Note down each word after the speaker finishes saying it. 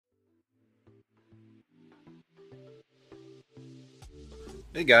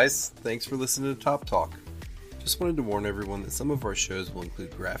Hey guys, thanks for listening to Top Talk. Just wanted to warn everyone that some of our shows will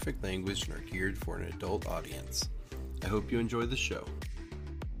include graphic language and are geared for an adult audience. I hope you enjoy the show.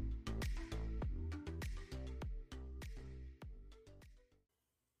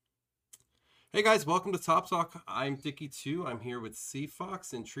 Hey guys, welcome to Top Talk. I'm Dickie2. I'm here with Sea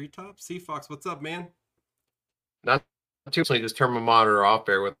Fox and Treetop. Sea Fox, what's up, man? Not too much. Just turn my monitor off.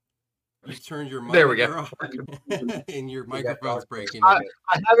 Bear with. You turned your There we go. monitor off and your microphone's breaking I, up.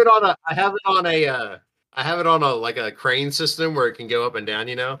 I have it on a. I have it on a. I have it on a like a crane system where it can go up and down.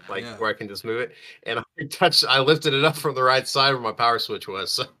 Yeah. Where I can just move it. And I lifted it up from the right side where my power switch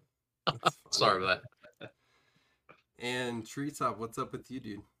was. So sorry about that. And Treetop, what's up with you,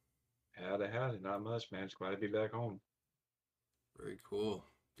 dude? Howdy. Not much, man. Just glad to be back home. Very cool.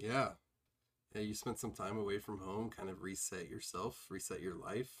 Yeah. Yeah, you spent some time away from home, kind of reset yourself, reset your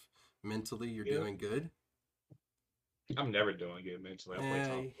life. Mentally, you're doing good. I'm never doing good mentally. I play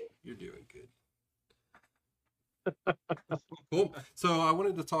top. You're doing good. Cool. So I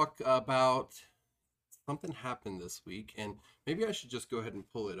wanted to talk about something happened this week, and maybe I should just go ahead and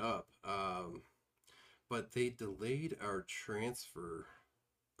pull it up. But they delayed our transfer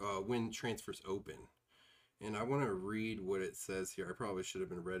when transfers open. And I want to read what it says here. I probably should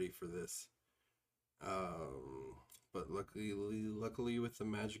have been ready for this. But luckily with the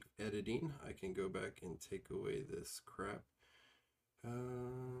magic of editing, I can go back and take away this crap.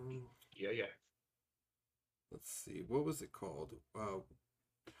 Yeah. Let's see. What was it called?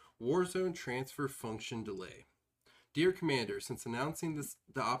 Warzone transfer function delay. Dear Commander, since announcing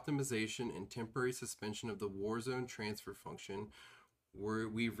the optimization and temporary suspension of the Warzone transfer function,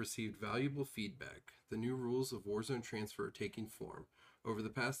 we've received valuable feedback. The new rules of Warzone transfer are taking form. Over the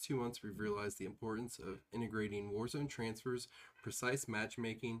past 2 months, we've realized the importance of integrating Warzone transfers, precise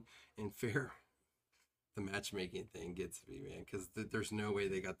matchmaking, and fair. The matchmaking thing gets me, man, because there's no way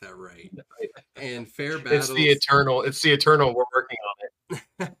they got that right. And fair battles. It's the eternal. We're working on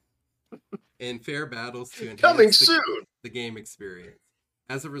it. And fair battles to enhance coming soon the game experience.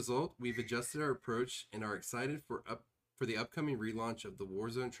 As a result, we've adjusted our approach and are excited for the upcoming relaunch of the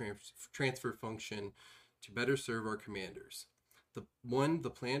Warzone transfer function to better serve our commanders. The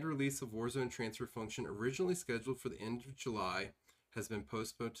planned release of Warzone transfer function, originally scheduled for the end of July, has been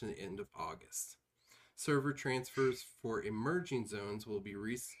postponed to the end of August. Server transfers for emerging zones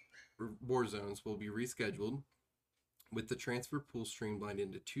war zones will be rescheduled, with the transfer pool streamlined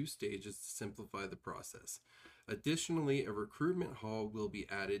into 2 stages to simplify the process. Additionally, a recruitment hall will be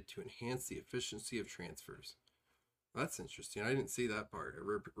added to enhance the efficiency of transfers. That's interesting. I didn't see that part. A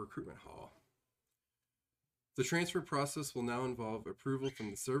recruitment hall. The transfer process will now involve approval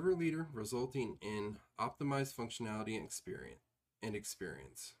from the server leader, resulting in optimized functionality and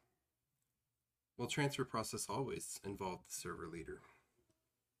experience. Well, transfer process always involved the server leader.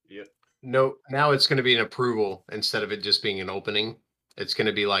 Yep. No, now it's going to be an approval instead of it just being an opening. It's going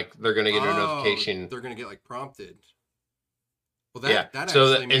to be like they're going to get a notification. They're going to get like prompted. Well, that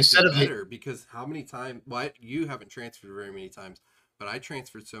actually makes it better because how many times? Well, you haven't transferred very many times, but I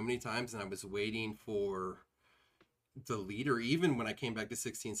transferred so many times, and I was waiting for the leader. Even when I came back to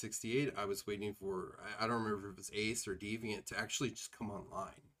 1668, I was waiting for, I don't remember if it was Ace or Deviant to actually just come online.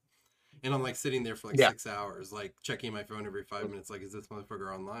 And I'm like sitting there for like 6 hours, like checking my phone every 5 minutes, like, is this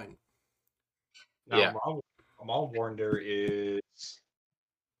motherfucker online? Now, my wonder is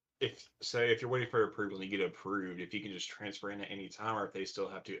if you're waiting for approval and you get approved, if you can just transfer in at any time, or if they still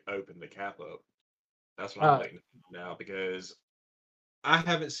have to open the cap up. That's what I'm waiting now, because I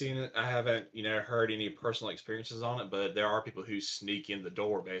haven't seen it. I haven't, heard any personal experiences on it, but there are people who sneak in the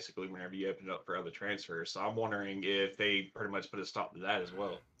door basically whenever you open it up for other transfers. So I'm wondering if they pretty much put a stop to that as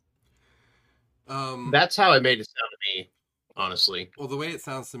well. That's how it made it sound to me, honestly. Well, the way it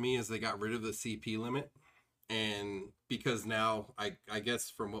sounds to me is they got rid of the CP limit, and because now I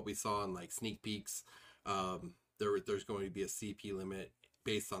guess from what we saw in like sneak peeks, there's going to be a CP limit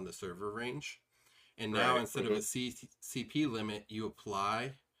based on the server range. And now instead of a CP limit, you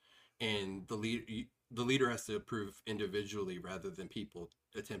apply, and the leader has to approve individually rather than people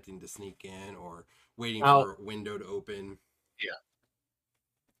attempting to sneak in or waiting for a window to open. Yeah.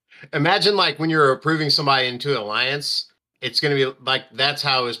 Imagine like when you're approving somebody into an alliance, it's going to be like, that's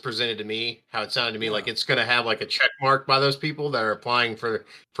how it was presented to me, how it sounded to me. Like it's going to have like a check mark by those people that are applying for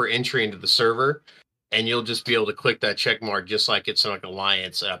entry into the server. And you'll just be able to click that check mark just like it's like an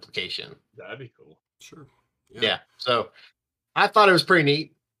alliance application. That'd be cool. Sure. Yeah. So I thought it was pretty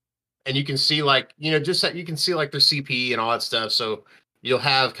neat. And you can see like, just that you can see like their CP and all that stuff. So you'll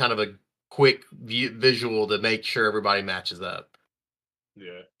have kind of a quick visual to make sure everybody matches up.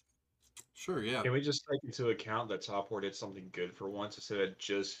 Yeah. Sure, yeah. Can we just take into account that Top War did something good for once? Instead of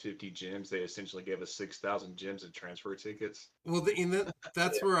just 50 gems, they essentially gave us 6,000 gems and transfer tickets. Well,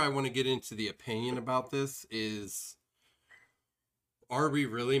 that's where I want to get into the opinion about this is, are we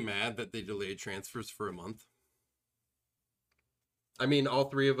really mad that they delayed transfers for a month? I mean, all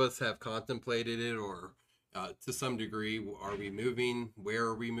three of us have contemplated it, or to some degree, are we moving? Where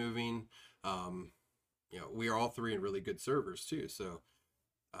are we moving? Um, we are all three in really good servers too. So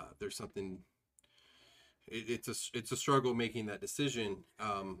there's something. It's a struggle making that decision.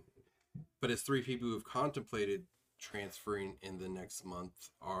 But as three people who've contemplated transferring in the next month,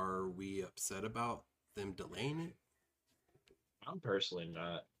 are we upset about them delaying it? I'm personally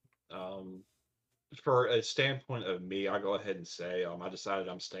not. Um, for a standpoint of me, I'll go ahead and say I decided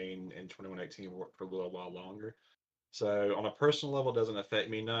I'm staying in 2118 for a little while longer. So on a personal level, it doesn't affect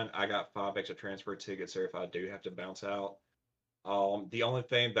me none. I got 5 extra transfer tickets there if I do have to bounce out. The only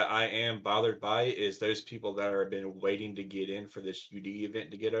thing that I am bothered by is those people that have been waiting to get in for this UD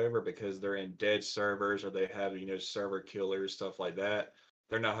event to get over because they're in dead servers or they have, server killers, stuff like that.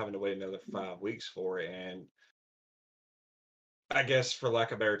 They're not having to wait another 5 weeks for it. And I guess for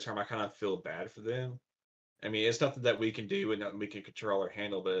lack of a better term, I kind of feel bad for them. I mean, it's nothing that we can do and nothing we can control or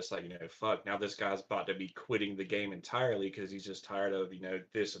handle, but it's like, fuck, now this guy's about to be quitting the game entirely because he's just tired of,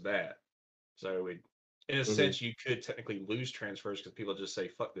 this or that. So in a Mhm. sense, you could technically lose transfers because people just say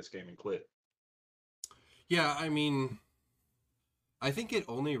fuck this game and quit. Yeah, I mean, I think it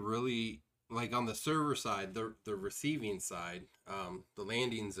only really, like on the server side, the receiving side, the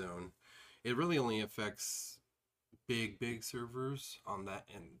landing zone, it really only affects big servers on that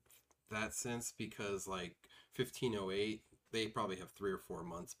in that sense, because like 1508, they probably have 3 or 4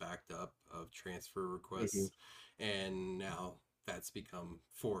 months backed up of transfer Mhm. requests, and now that's become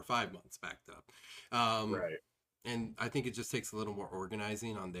 4 or 5 months backed up. Um, Right. and I think it just takes a little more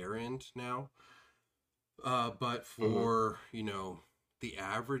organizing on their end now. But Mhm. for the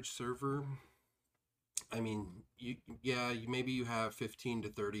average server, I mean, maybe you have 15 to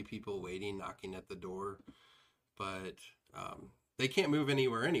 30 people waiting, knocking at the door, but they can't move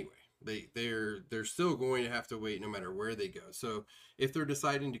anywhere anyway. They're still going to have to wait no matter where they go. So if they're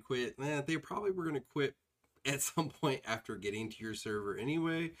deciding to quit, they probably were going to quit at some point after getting to your server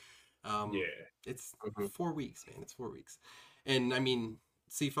anyway. Yeah. It's Mhm. 4 weeks, man. It's 4 weeks, and I mean,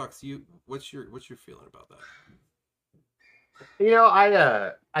 Fox, what's your feeling about that?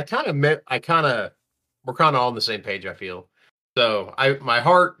 I kind of we're kind of on the same page, I feel. So I my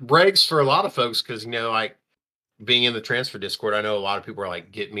heart breaks for a lot of folks because like being in the transfer Discord, I know a lot of people are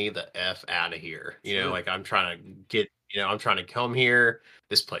like, get me the F out of here. Sure. Like I'm trying to I'm trying to come here.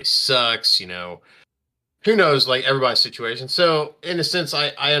 This place sucks. Who knows, like everybody's situation. So in a sense,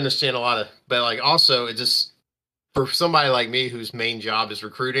 I understand a lot of, but like also it just for somebody like me whose main job is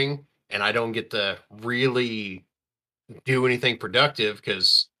recruiting and I don't get to really do anything productive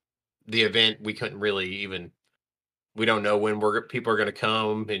because the event we couldn't really even we don't know when people are going to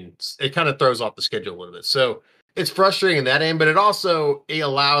come and it kind of throws off the schedule a little bit. So it's frustrating in that end, but it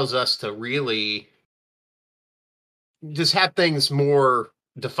allows us to really just have things more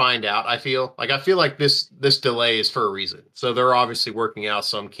defined out. I feel like this delay is for a reason. So they're obviously working out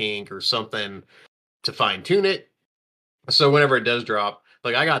some kink or something to fine tune it. So whenever it does drop,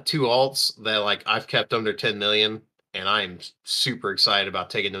 like I got two alts that like I've kept under 10 million, and I'm super excited about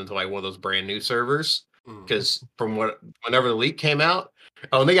taking them to like one of those brand new servers. Mm. Because whenever the leak came out,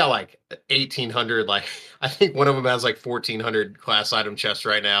 oh, and they got like 1,800. Like I think one of them has like 1,400 class item chests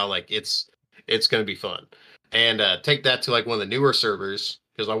right now. Like it's gonna be fun, and take that to like one of the newer servers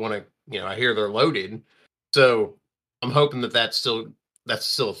because I want to. I hear they're loaded, so I'm hoping that's still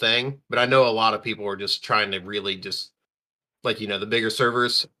a thing. But I know a lot of people are just trying to really just like the bigger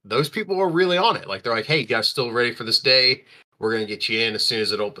servers, those people are really on it. Like they're like, hey, you guys still ready for this day? We're gonna get you in as soon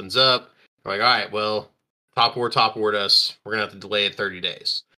as it opens up. We're like, all right, well, top ward us. We're gonna have to delay it 30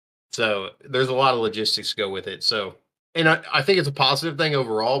 days. So there's a lot of logistics to go with it. So and I think it's a positive thing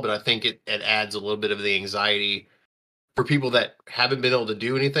overall, but I think it adds a little bit of the anxiety for people that haven't been able to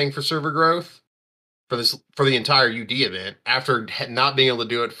do anything for server growth for the entire UD event after not being able to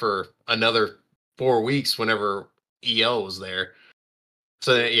do it for another 4 weeks whenever EL was there.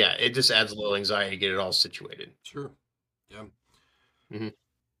 So yeah, it just adds a little anxiety to get it all situated. Sure. Yeah. Because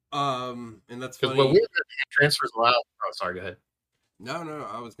And that's what we funny. transfers allowed. Oh, sorry. Go ahead. No.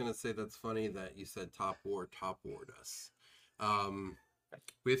 I was gonna say that's funny that you said top ward us. Um,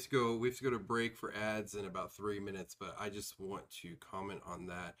 we have to go. We have to go to break for ads in about 3 minutes, but I just want to comment on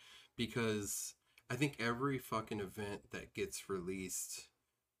that because I think every fucking event that gets released,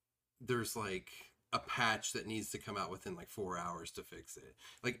 there's like a patch that needs to come out within like 4 hours to fix it.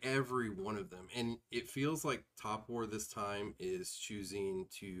 Like every one of them. And it feels like Top War this time is choosing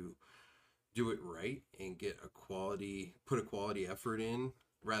to do it right and put a quality effort in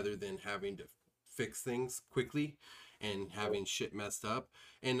rather than having to fix things quickly and having shit messed up.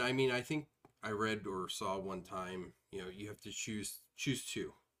 And I mean, I think I read or saw one time, you have to choose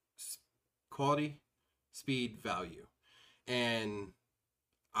two: quality, speed, value. And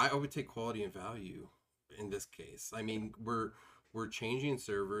I would take quality and value in this case. I mean, we're changing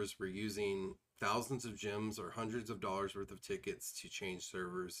servers. We're using thousands of gems or hundreds of dollars worth of tickets to change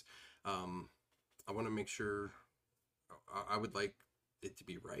servers. I want to make sure. I would like it to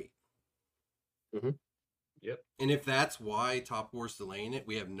be right. Mm-hmm. Yep. And if that's why Top War's delaying it,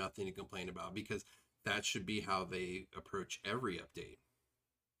 we have nothing to complain about because that should be how they approach every update.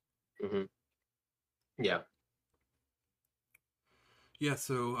 Mm-hmm. Yeah. Yeah,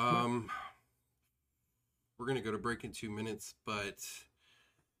 so we're gonna go to break in 2 minutes, but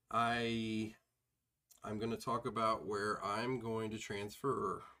I'm gonna talk about where I'm going to transfer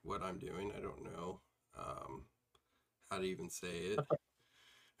or what I'm doing. I don't know how to even say it.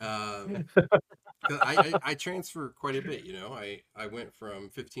 'Cause I transfer quite a bit, I went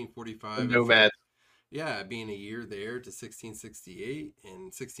from 1545 Nomad. being a year there to 1668,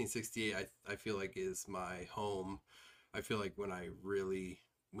 and 1668 I feel like is my home. I feel like when I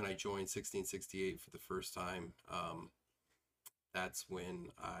joined 1668 for the first time, that's when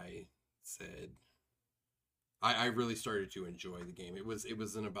I said I really started to enjoy the game. It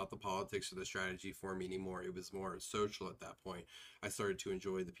wasn't about the politics or the strategy for me anymore. It was more social at that point. I started to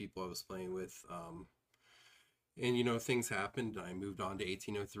enjoy the people I was playing with. And things happened. I moved on to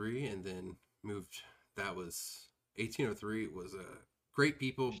 1803 and then that was 1803 was a great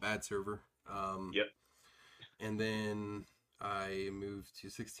people, bad server. Yep. And then I moved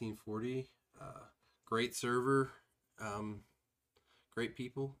to 1640, great server, great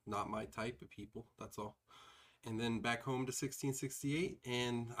people, not my type of people, that's all. And then back home to 1668,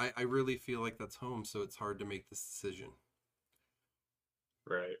 and I really feel like that's home, so it's hard to make this decision.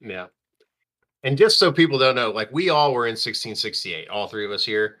 Right. Yeah. And just so people don't know, like we all were in 1668, all three of us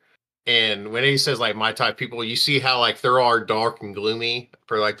here. And when he says like my type people, you see how like they're all dark and gloomy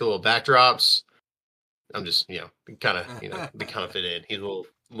for like the little backdrops. I'm just, kind of, they kind of fit in. He's a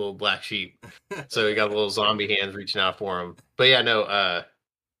little black sheep. So he got little zombie hands reaching out for him. But yeah, no, I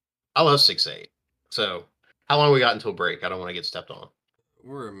love 6-8. So how long we got until break? I don't want to get stepped on.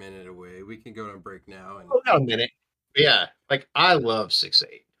 We're a minute away. We can go on break now. And got a minute. Yeah, like I love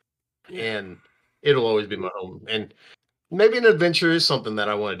 6-8. yeah. And it'll always be my home. And maybe an adventure is something that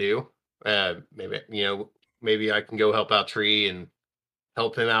I want to do. Maybe I can go help out Tree and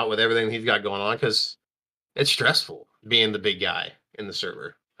help him out with everything he's got going on because it's stressful being the big guy in the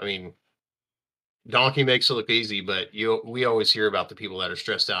server. I mean, Donkey makes it look easy, but we always hear about the people that are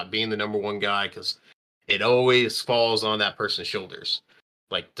stressed out being the number one guy because it always falls on that person's shoulders,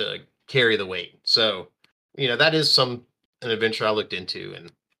 like to carry the weight. So, that is an adventure I looked into,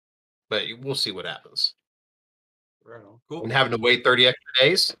 but we'll see what happens. Right on. Cool. And having to wait 30 extra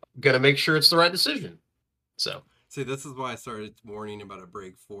days, gonna make sure it's the right decision. So, see, this is why I started warning about a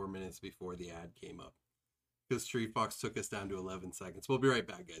break 4 minutes before the ad came up. Because Tree Fox took us down to 11 seconds. We'll be right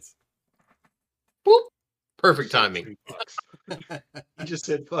back, guys. Boop. Perfect timing. Tree Fox. You just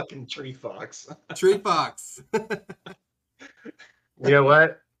said fucking Tree Fox. Tree Fox. You know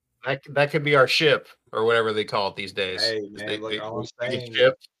what? That could be our ship or whatever they call it these days. Hey man, look, all I'm saying,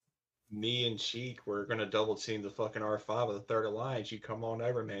 ship. me and Cheek, we're gonna double team the fucking R5 of the Third Alliance. You come on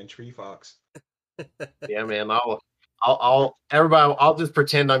over, man, Tree Fox. Yeah, man. I'll just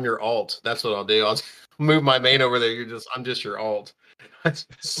pretend I'm your alt. That's what I'll do. I'll move my main over there. I'm just your alt.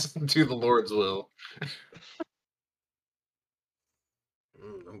 Do the Lord's will.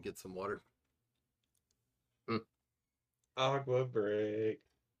 I'm gonna get some water. Aqua break.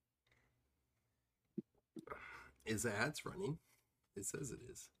 Is the ads running? It says it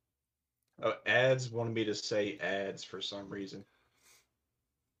is. Oh, ads wanted me to say ads for some reason.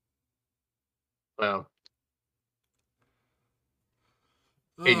 Wow.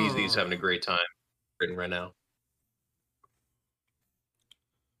 ADZ's having a great time written right now.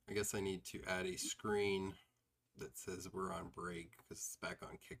 I guess I need to add a screen that says we're on break because it's back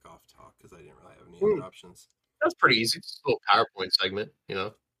on kickoff talk because I didn't really have any other options. That's pretty easy. It's a little PowerPoint segment, Yeah.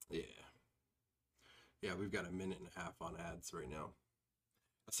 Yeah, we've got a minute and a half on ads right now.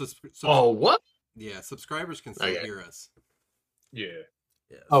 What? Yeah, subscribers can still hear us. Yeah.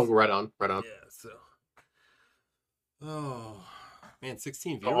 Yes. Oh, right on. Yeah, so. Oh, man,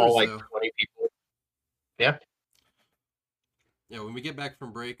 16 viewers. All like 20 people. Yeah. Yeah, when we get back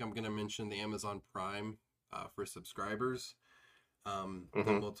from break, I'm going to mention the Amazon Prime for subscribers. Then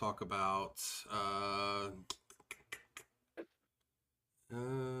we'll talk about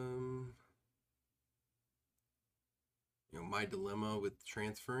my dilemma with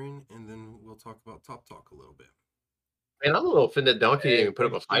transferring, and then we'll talk about Top Talk a little bit. Man, I'm a little offended. Donkey didn't even put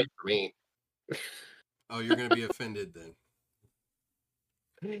up a fight for me. Oh, you're going to be offended then.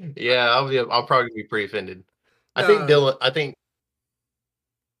 Yeah, I'll probably be pretty offended. I think Dylan.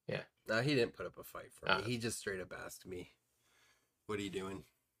 Yeah. No, he didn't put up a fight for me. He just straight up asked me, "What are you doing?"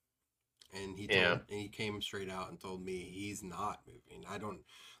 And he came straight out and told me he's not moving. I don't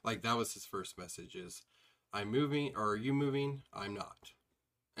like that was his first message is, "I'm moving, or are you moving? I'm not."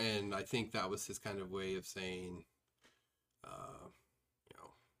 And I think that was his kind of way of saying,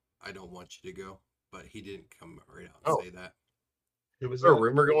 I don't want you to go. But he didn't come right out and say that. Was there a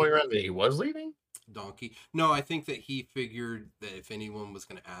rumor going around that he was leaving? Donkey. No, I think that he figured that if anyone was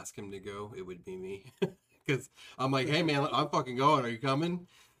going to ask him to go, it would be me. Because I'm like, hey, man, I'm fucking going. Are you coming?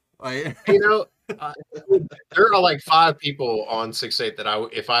 There are like 5 people on 6-8 that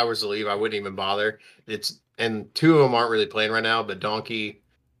if I was to leave, I wouldn't even bother. And 2 of them aren't really playing right now, but Donkey,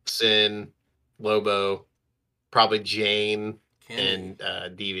 Sin, Lobo, probably Jane, and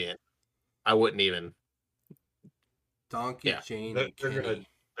Deviant. I wouldn't even. Donkey, Jane, and Kenny.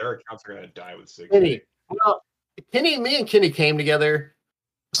 Their accounts are gonna die with 6. Kenny. Well, me and Kenny came together,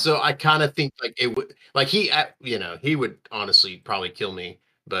 so I kind of think like it would, like he would honestly probably kill me,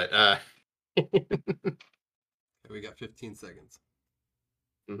 but we got 15 seconds.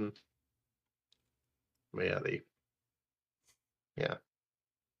 Yeah.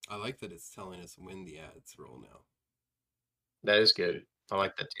 I like that it's telling us when the ads roll now. That is good. I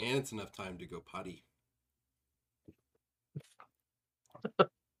like that too. And it's enough time to go potty.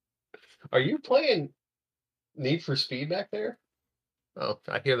 Are you playing Need for Speed back there? Oh,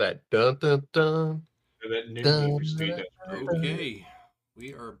 I hear that. Dun dun dun. That new Need for Speed. Okay,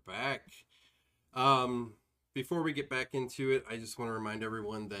 we are back. Before we get back into it, I just want to remind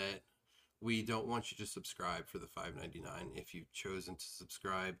everyone that we don't want you to subscribe for the $5.99 if you've chosen to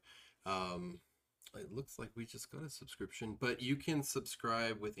subscribe. It looks like we just got a subscription, but you can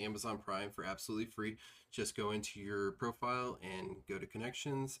subscribe with Amazon Prime for absolutely free. Just go into your profile and go to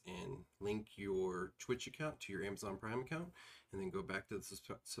connections and link your Twitch account to your Amazon Prime account, and then go back to the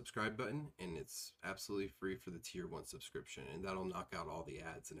subscribe button, and it's absolutely free for the tier 1 subscription, and that'll knock out all the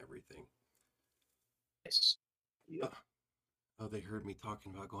ads and everything. Yes. Yep. Oh, they heard me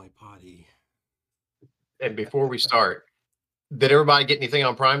talking about going potty. And before we start, did everybody get anything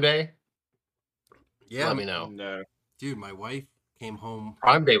on Prime Day? Yeah. Let me know. No. Dude, my wife came home.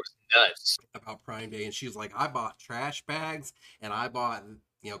 Prime Day was nuts. About Prime Day, and she was like, I bought trash bags and I bought,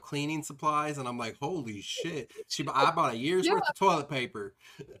 cleaning supplies, and I'm like, holy shit. I bought a year's worth of toilet paper.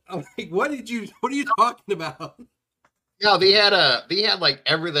 I'm like, what are you talking about? No, they had like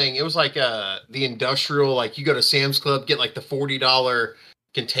everything. It was like the industrial, like you go to Sam's Club, get like the $40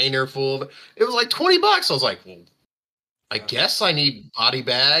 container full of it. It was like $20. I was like, well, I guess I need body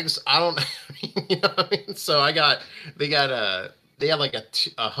bags. I don't you know what I mean? So they had like a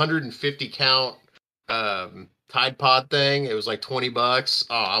 150 count Tide Pod thing. It was like $20.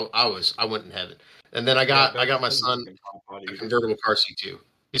 Oh, I went in heaven. And then I got my son a convertible car seat too.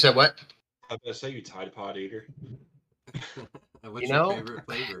 You said what? I was gonna say you Tide Pod eater. What's your favorite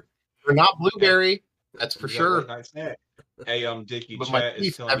flavor? They're not blueberry, that's for sure. Hey, Dickie, but my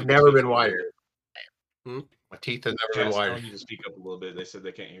teeth have never been whiter. My teeth have never been whiter. You to speak up a little bit. They said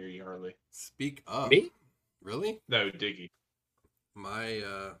they can't hear you hardly. Speak up. Me? Really? No, Diggy. My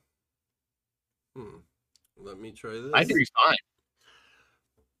let me try this. I hear you fine.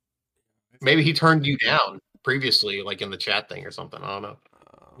 Maybe he turned you down previously, like in the chat thing or something. I don't know.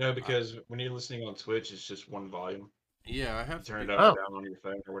 No, because when you're listening on Twitch, it's just one volume. Yeah, I have to turn it up or down on your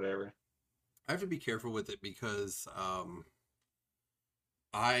phone or whatever. I have to be careful with it because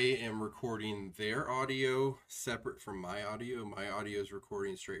I am recording their audio separate from my audio. My audio is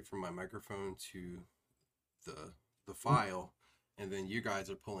recording straight from my microphone to the file, and then you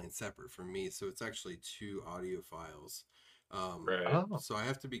guys are pulling separate from me, so it's actually 2 audio files. Right. So I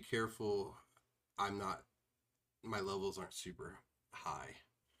have to be careful. My levels aren't super high,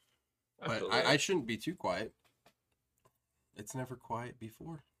 but I shouldn't be too quiet. It's never quiet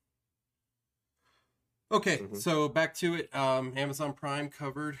before. Okay, so back to it. Amazon Prime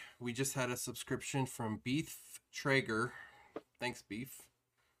covered. We just had a subscription from Beef Traeger. Thanks, Beef.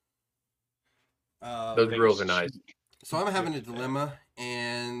 Those grills are nice. So I'm having a dilemma,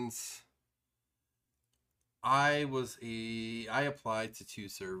 and I applied to 2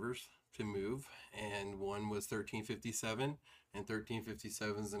 servers to move, and one was 1357. And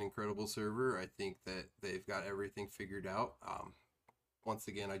 1357 is an incredible server. I think that they've got everything figured out. Once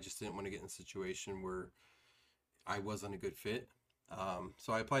again, I just didn't want to get in a situation where I wasn't a good fit.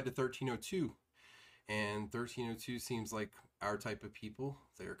 So I applied to 1302, and 1302 seems like our type of people.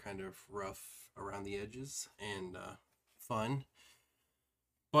 They're kind of rough around the edges and fun.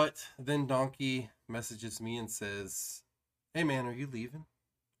 But then Donkey messages me and says, "Hey man, are you leaving?"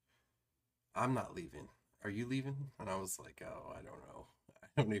 "I'm not leaving. Are you leaving?" And I was like, "Oh, I don't know.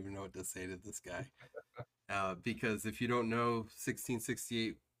 I don't even know what to say to this guy." Because if you don't know,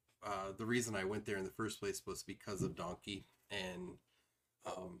 1668, the reason I went there in the first place was because of Donkey. And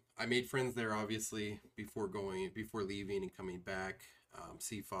I made friends there, obviously, before leaving and coming back.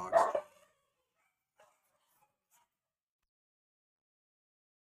 Sea Fox.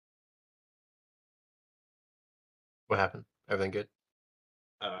 What happened? Everything good?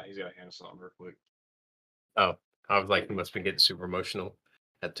 He's got to handle something real quick. Oh, I was like, he must be getting super emotional.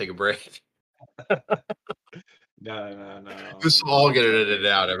 Had to take a break. No. This will all get edited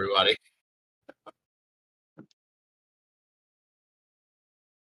out, everybody.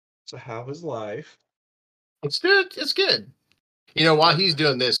 So how was life? It's good. It's good. You know, while he's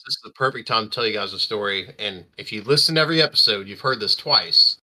doing this is the perfect time to tell you guys a story. And if you listen to every episode, you've heard this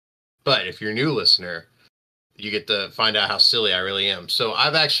twice. But if you're a new listener, you get to find out how silly I really am. So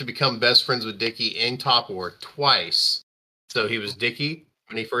I've actually become best friends with Dickie in Top War twice. So he was Dickie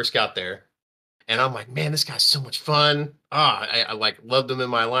when he first got there. And I'm like, man, this guy's so much fun. I like loved him in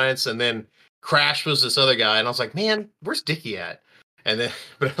my alliance. And then Crash was this other guy. And I was like, man, where's Dickie at? And then,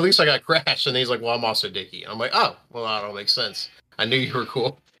 but at least I got Crash. And he's like, well, I'm also Dickie. I'm like, oh, well, that all makes sense. I knew you were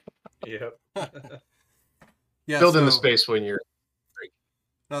cool. Yep. Yeah, Filled in the space when you're.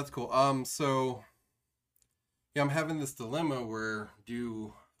 No, that's cool. So yeah, I'm having this dilemma where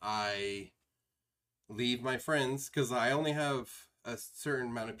do I leave my friends, because I only have a certain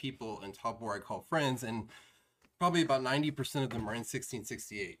amount of people in Top War I call friends, and probably about 90% of them are in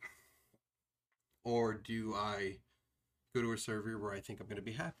 1668. Or do I go to a server where I think I'm going to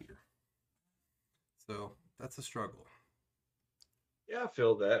be happier? So that's a struggle. Yeah, I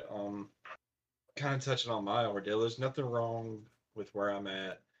feel that. Kind of touching on my ordeal. There's nothing wrong with where I'm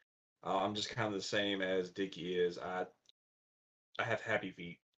at. I'm just kind of the same as Dickie is. I have happy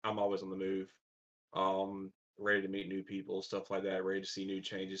feet. I'm always on the move. Ready to meet new people, stuff like that. Ready to see new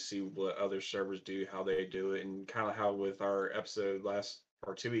changes, see what other servers do, how they do it, and kind of how with our episode last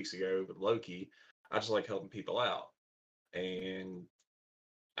or 2 weeks ago with Loki, I just like helping people out. And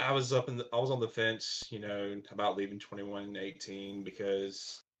I was I was on the fence, about leaving 21 and 18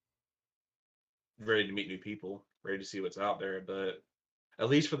 because ready to meet new people, ready to see what's out there. But at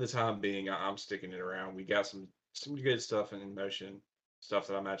least for the time being, I'm sticking it around. We got some good stuff in motion, stuff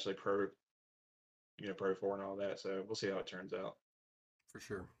that I'm actually pro for and all that. So we'll see how it turns out. For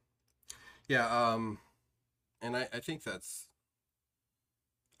sure. Yeah, and I think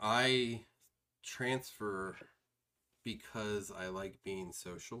I transfer because I like being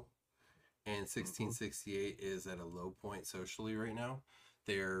social, and 1668 is at a low point socially right now.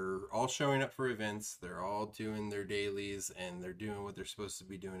 They're all showing up for events, they're all doing their dailies, and they're doing what they're supposed to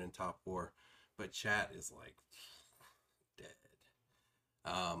be doing in Top War, but chat is like dead.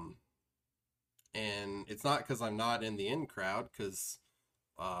 And it's not because I'm not in the in crowd, because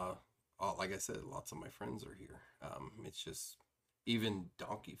like I said, lots of my friends are here. It's just, even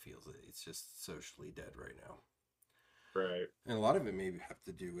Donkey feels it. It's just socially dead right now. Right. And a lot of it may have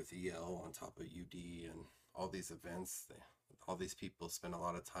to do with EL on top of UD and all these events. All these people spend a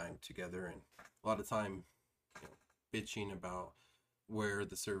lot of time together, and a lot of time, bitching about where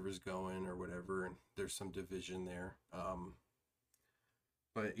the server's going or whatever, and there's some division there.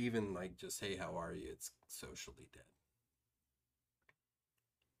 But even like just, hey, how are you? It's socially dead.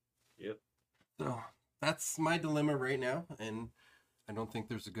 Yep. So that's my dilemma right now, and I don't think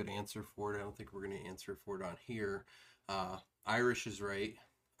there's a good answer for it. I don't think we're going to answer for it on here. Irish is right.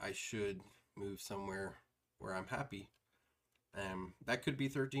 I should move somewhere where I'm happy. That could be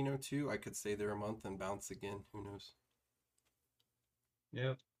 1302. I could stay there a month and bounce again. Who knows?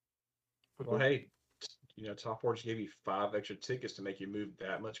 Yep. Well, hey, Top War just gave you 5 extra tickets to make you move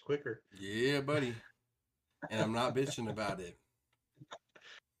that much quicker. Yeah, buddy. And I'm not bitching about it.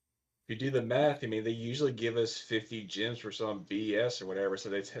 If you do the math, I mean, they usually give us 50 gems for some BS or whatever, so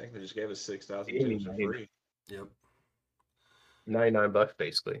they technically just gave us 6,000 gems for free. Yep. $99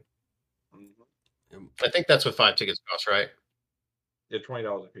 basically. Mm-hmm. Yep. I think that's what 5 tickets cost, right? Yeah,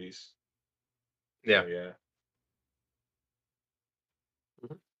 $20 a piece. Yeah. So, yeah.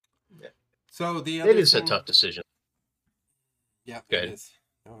 Mm-hmm. Yeah. So the It other is thing, a tough decision. yeah, Good. it is.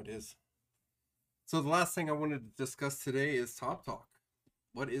 No, it is. So the last thing I wanted to discuss today is Top Talk.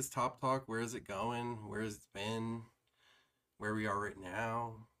 What is Top Talk? Where is it going? Where has it been? Where we are right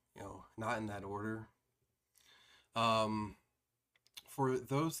now? Not in that order. For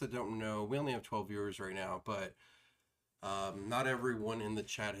those that don't know, we only have 12 viewers right now, but not everyone in the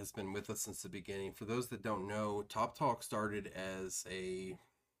chat has been with us since the beginning. For those that don't know, Top Talk started as a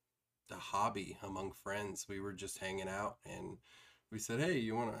hobby among friends. We were just hanging out, and we said, "Hey,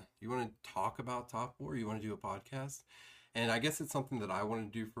 you wanna talk about Top War? You want to do a podcast?" And I guess it's something that I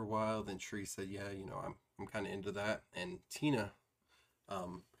wanted to do for a while. Then Tree said, "Yeah, I'm kind of into that." And Tina,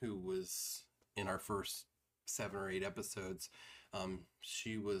 who was in our first 7 or 8 episodes,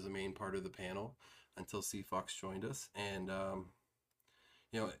 she was a main part of the panel until C Fox joined us, and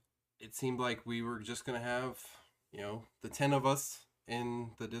it seemed like we were just gonna have the 10 of us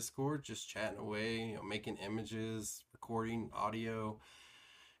in the Discord just chatting away, making images, recording audio,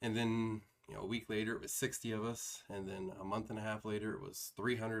 and then a week later it was 60 of us, and then a month and a half later it was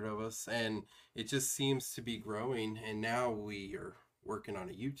 300 of us, and it just seems to be growing. And now we are working on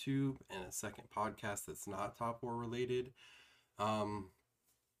a YouTube and a second podcast that's not Top War related.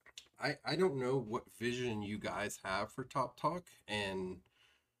 I don't know what vision you guys have for Top Talk and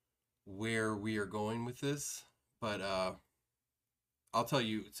where we are going with this, but I'll tell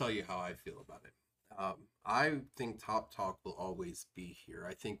you how I feel about it. I think Top Talk will always be here.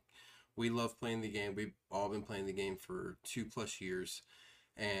 I think we love playing the game. We've all been playing the game for 2+ years,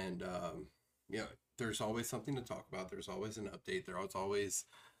 and there's always something to talk about. There's always an update. There's always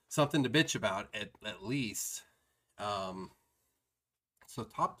something to bitch about at least. So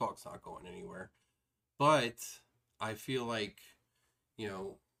Top Talk's not going anywhere, but I feel like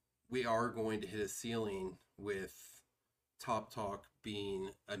we are going to hit a ceiling with Top Talk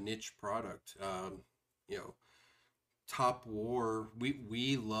being a niche product. Top War,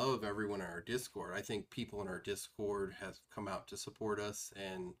 we love everyone in our Discord. I think people in our Discord have come out to support us,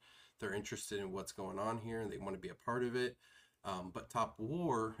 and they're interested in what's going on here, and they want to be a part of it. But Top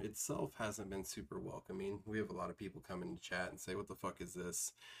War itself hasn't been super welcoming. We have a lot of people come into chat and say, "What the fuck is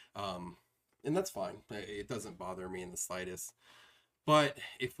this?" And that's fine. It doesn't bother me in the slightest. But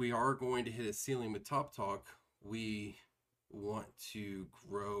if we are going to hit a ceiling with Top Talk, we want to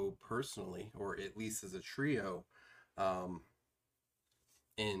grow personally, or at least as a trio,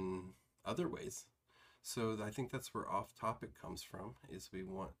 in other ways. So I think that's where Off Topic comes from, is we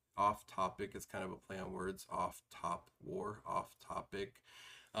want Off Topic is kind of a play on words, Off Top War, Off Topic.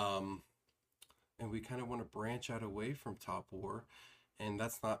 And we kind of want to branch out away from Top War, and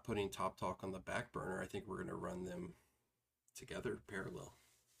that's not putting Top Talk on the back burner. I think we're going to run them together, parallel.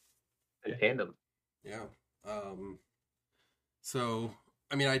 In tandem. Yeah. So,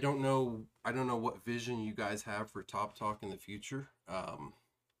 I mean, I don't know what vision you guys have for Top Talk in the future.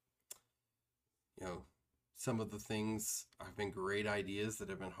 Some of the things have been great ideas that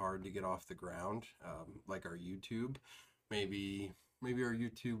have been hard to get off the ground, like our YouTube. Maybe our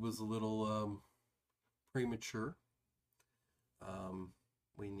YouTube was a little premature.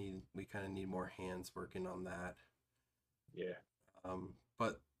 We kind of need more hands working on that. Yeah.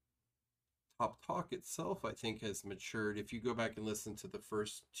 But Top Talk itself, I think, has matured. If you go back and listen to the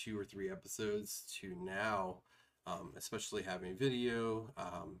first 2 or 3 episodes to now, especially having video,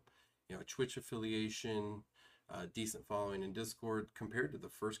 Twitch affiliation, decent following in Discord, compared to the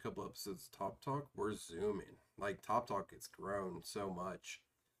first couple episodes of Top Talk, we're zooming. Like, Top Talk has grown so much.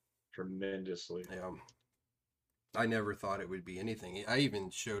 Tremendously. Yeah. I never thought it would be anything. I even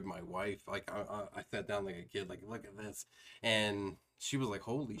showed my wife, like, I sat down like a kid, like, look at this. And she was like,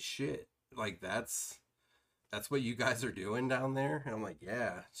 holy shit. Like, that's what you guys are doing down there? And I'm like,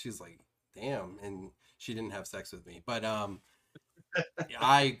 yeah. She's like, damn. And she didn't have sex with me. But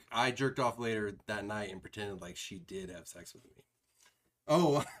I jerked off later that night and pretended like she did have sex with me.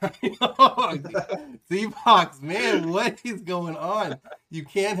 Oh, Z-Fox, man, what is going on? You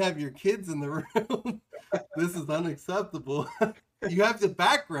can't have your kids in the room. This is unacceptable. You have the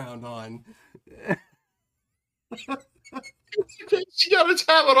background on. She got a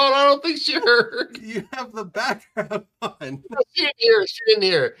tablet on. I don't think she heard. You have the background on. She didn't hear. She didn't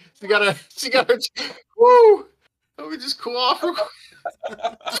hear. She got her. Woo! Let me just cool off real quick.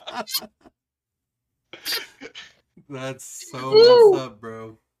 That's so messed up,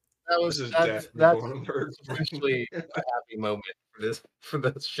 bro. That's actually a happy moment for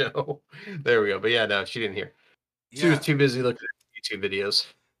this show. There we go. But yeah, no, she didn't hear. She was too busy looking at YouTube videos.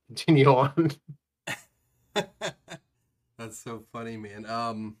 Continue on. That's so funny, man.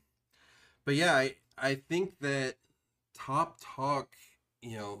 But yeah, I think that Top Talk,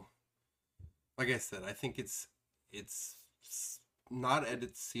 like I said, I think it's not at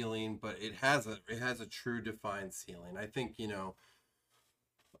its ceiling, but it has a true defined ceiling. I think,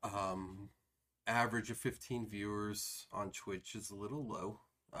 um, average of 15 viewers on Twitch is a little low.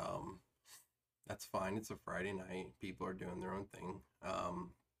 That's fine. It's a Friday night. People are doing their own thing.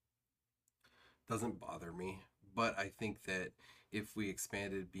 Doesn't bother me. But I think that if we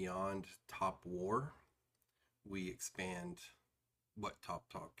expanded beyond Top War, we expand what Top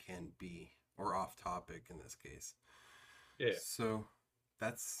Talk can be, or off topic in this case. Yeah. So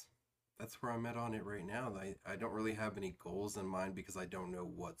that's where I'm at on it right now. I don't really have any goals in mind because I don't know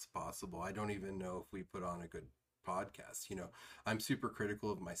what's possible. I don't even know if we put on a good podcast. I'm super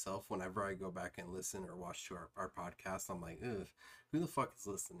critical of myself whenever I go back and listen or watch to our podcast. I'm like, ugh, who the fuck is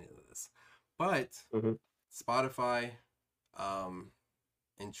listening to this? But Spotify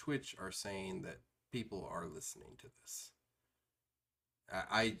and Twitch are saying that people are listening to this.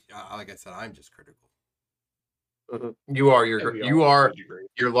 I like I said, I'm just critical. You are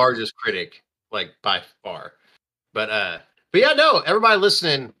your largest critic, like by far. But yeah, no, everybody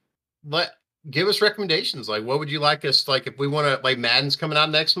listening, give us recommendations. Like, what would you like us, like, if we want to, like, Madden's coming out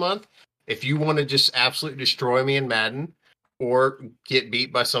next month. If you want to just absolutely destroy me in Madden or get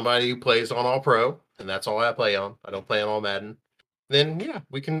beat by somebody who plays on All Pro, and that's all I play on, I don't play on All Madden, then yeah,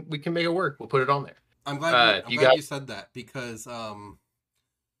 we can make it work. We'll put it on there. I'm glad you said that, because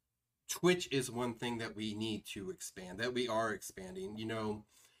Twitch is one thing that we need to expand, that we are expanding.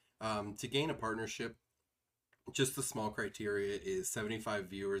 To gain a partnership, just the small criteria is 75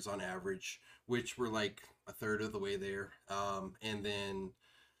 viewers on average, which we're like a third of the way there. And then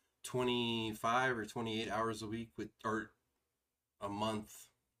 25 or 28 hours a week or a month.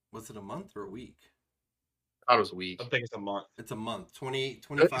 Was it a month or a week? I thought it was a week. I think it's a month. It's a month.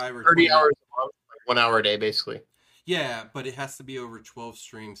 25 or 30 hours a month, like 1 hour a day, basically. Yeah, but it has to be over 12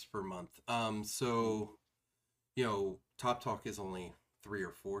 streams per month. So, Top Talk is only 3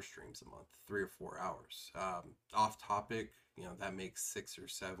 or 4 streams a month, 3 or 4 hours. Off topic, that makes 6 or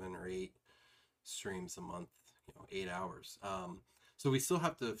 7 or 8 streams a month, 8 hours. So we still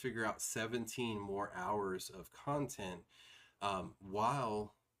have to figure out 17 more hours of content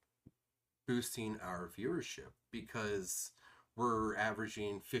while boosting our viewership, because we're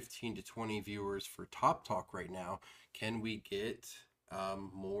averaging 15 to 20 viewers for Top Talk right now. Can we get a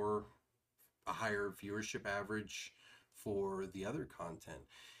higher viewership average for the other content?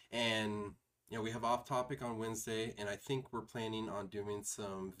 And we have Off Topic on Wednesday, and I think we're planning on doing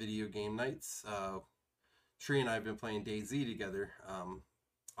some video game nights. Tree and I have been playing DayZ together.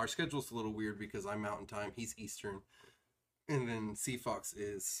 Our schedule's a little weird because I'm Mountain Time, he's Eastern, and then Fox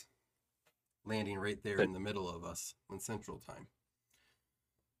is landing right there in the middle of us on Central Time.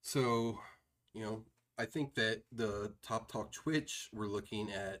 So, I think that the Top Talk Twitch, we're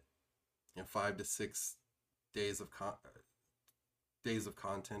looking at 5 to 6 days of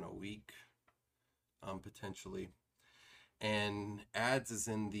content a week, potentially. And ads is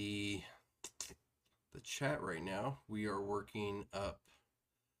in the chat right now. We are working up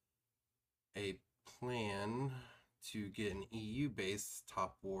a plan to get an EU-based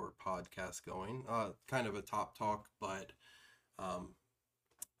Top War podcast going. Kind of a Top Talk, but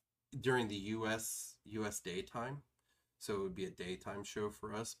during the US daytime. So it would be a daytime show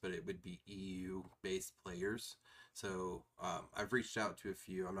for us, but it would be EU-based players. So I've reached out to a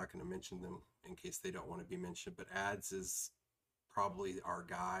few. I'm not going to mention them in case they don't want to be mentioned, but Ads is probably our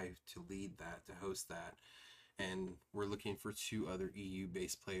guy to lead that, to host that. And we're looking for 2 other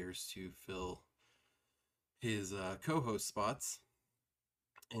EU-based players to fill his co-host spots.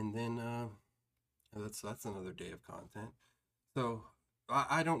 And then that's another day of content. So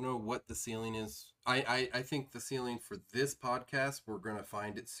I don't know what the ceiling is. I think the ceiling for this podcast, we're going to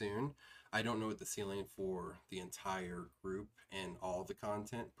find it soon. I don't know what the ceiling for the entire group and all the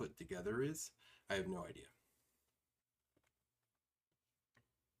content put together is. I have no idea.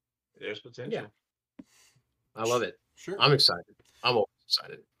 There's potential. Yeah. I love it. Sure. I'm excited. I'm always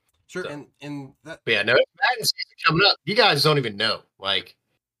excited. Sure. So. And that. But yeah, no, Madden season coming up. You guys don't even know. Like,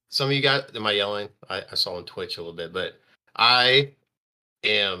 some of you guys, am I yelling? I saw on Twitch a little bit, but I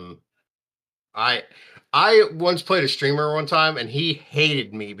once played a streamer one time, and he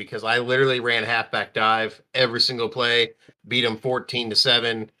hated me because I literally ran halfback dive every single play, beat him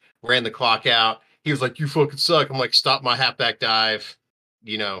 14-7, ran the clock out. He was like, "You fucking suck." I'm like, "Stop my halfback dive,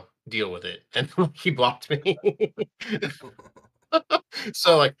 deal with it." And he blocked me.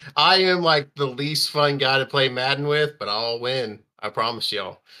 So, like, I am like the least fun guy to play Madden with, but I'll win. I promise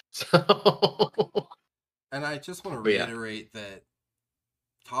y'all. So, and I just want to reiterate that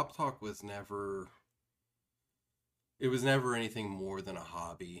Top Talk was never anything more than a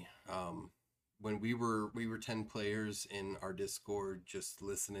hobby. when we were 10 players in our Discord just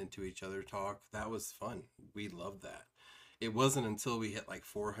listening to each other talk, that was fun. We loved that. It wasn't until we hit like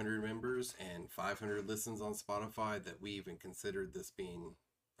 400 members and 500 listens on Spotify that we even considered this being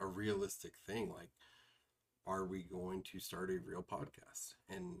a realistic thing. Like, are we going to start a real podcast?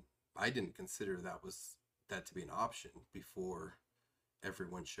 And I didn't consider that to be an option before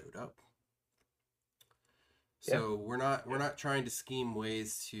everyone showed up. So we're not trying to scheme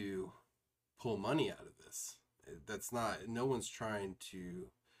ways to pull money out of this. That's not, no one's trying to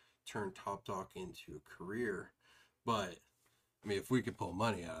turn Top Talk into a career, but I mean, if we could pull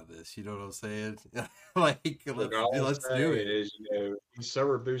money out of this, you know what I'm saying? Like, let's do it. Is, these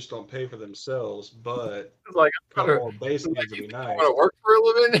server boosts don't pay for themselves, but like, a couple more base would be nice. Want to work for a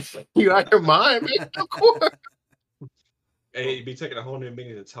living? You out your mind, man? Of course. Hey, it'd be taking a whole new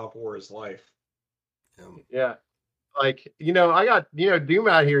meaning to Top War's life. Yeah. Like, I got, Doom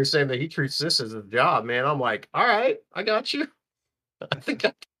out here saying that he treats this as a job, man. I'm like, all right, I got you. I think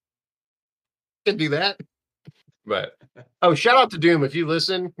I can do that. But, shout out to Doom. If you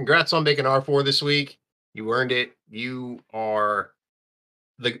listen, congrats on making R4 this week. You earned it. You are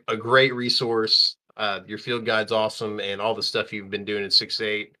a great resource. Your field guide's awesome, and all the stuff you've been doing in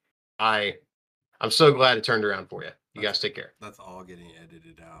 6.8. I'm so glad it turned around for you. You guys take care. That's all getting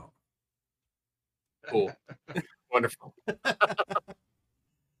edited out. Cool. Wonderful.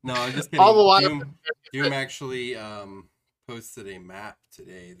 No, I'm just kidding. Doom actually posted a map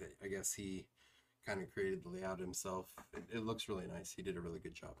today that I guess he kind of created the layout himself. It looks really nice. He did a really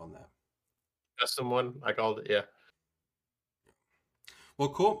good job on that. Custom one, I called it, yeah. Well,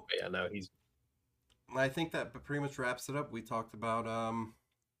 cool. But yeah, no, I think that pretty much wraps it up. We talked about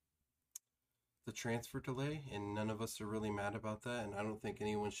the transfer delay, and none of us are really mad about that, and I don't think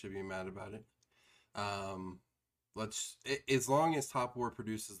anyone should be mad about it. As long as Top War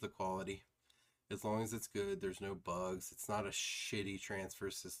produces the quality, as long as it's good, there's no bugs, it's not a shitty transfer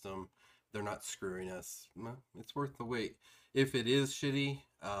system, they're not screwing us, it's worth the wait. If it is shitty,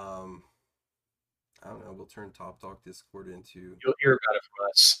 I don't know, we'll turn Top Talk Discord into, you'll hear about it from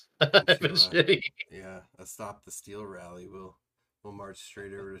us. If it's shitty. Yeah, a Stop the Steal rally. We'll march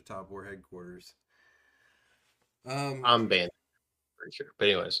straight over to Top War headquarters. I'm banned, pretty sure, but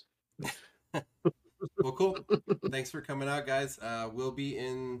anyways. Well, cool. Thanks for coming out, guys. We'll be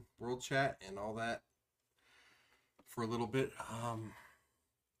in World Chat and all that for a little bit.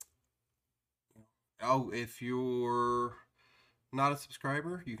 If you're not a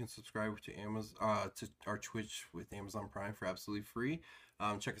subscriber, you can subscribe to Amazon, to our Twitch with Amazon Prime for absolutely free.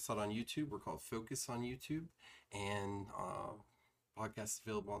 Check us out on YouTube. We're called Focus on YouTube, and podcasts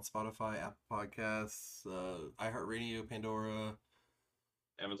available on Spotify, Apple Podcasts, iHeartRadio, Pandora,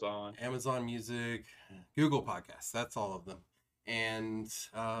 Amazon Music, Google Podcasts. That's all of them. And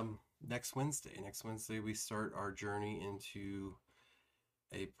next Wednesday we start our journey into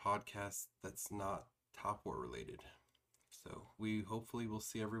a podcast that's not Top War related. So we hopefully will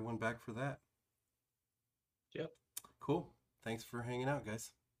see everyone back for that. Yep. Cool. Thanks for hanging out,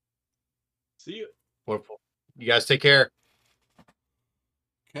 guys. See you. Wonderful. You guys take care.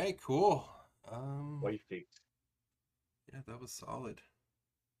 Okay, cool. Wifey. Yeah, that was solid.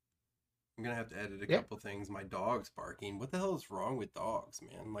 I'm gonna have to edit a couple things. My dog's barking. What the hell is wrong with dogs,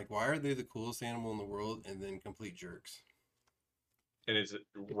 man? Like, why are they the coolest animal in the world and then complete jerks? And it's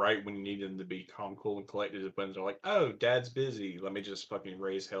right when you need them to be calm, cool, and collected, when they're like, "Oh, Dad's busy. Let me just fucking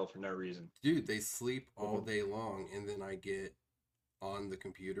raise hell for no reason." Dude, they sleep all day long, and then I get on the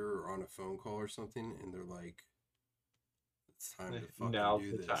computer or on a phone call or something, and they're like, "It's time to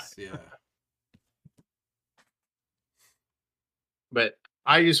fucking do this." Yeah. But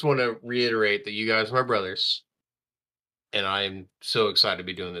I just want to reiterate that you guys are my brothers, and I am so excited to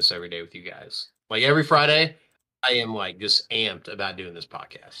be doing this every day with you guys. Like every Friday, I am like just amped about doing this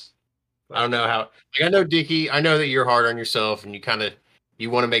podcast. I don't know how. Like I know Dickie, I know that you're hard on yourself, and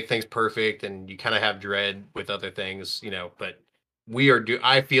you want to make things perfect, and you kind of have dread with other things, But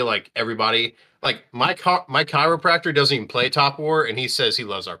I feel like everybody, like my chiropractor doesn't even play Top War, and he says he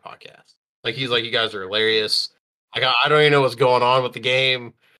loves our podcast. Like he's like, you guys are hilarious. Like, I don't even know what's going on with the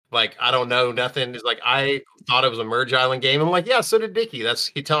game. Like, I don't know nothing. It's like, I thought it was a Merge Island game. I'm like, yeah, so did Dickie.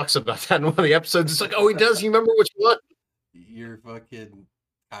 He talks about that in one of the episodes. It's like, oh, he does. You remember which one? You're fucking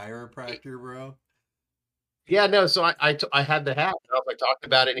chiropractor, bro. Yeah, no. So I had the hat. And I was like, talking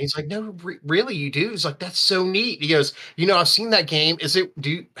about it, and he's like, no, really, you do? He's like, that's so neat. He goes, I've seen that game.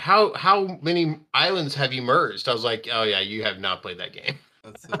 How many islands have you merged? I was like, oh yeah, you have not played that game.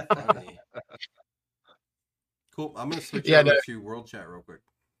 That's so funny. Cool. I'm gonna switch over to World Chat real quick.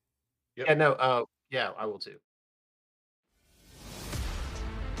 Yep. Yeah, no. Yeah, I will too.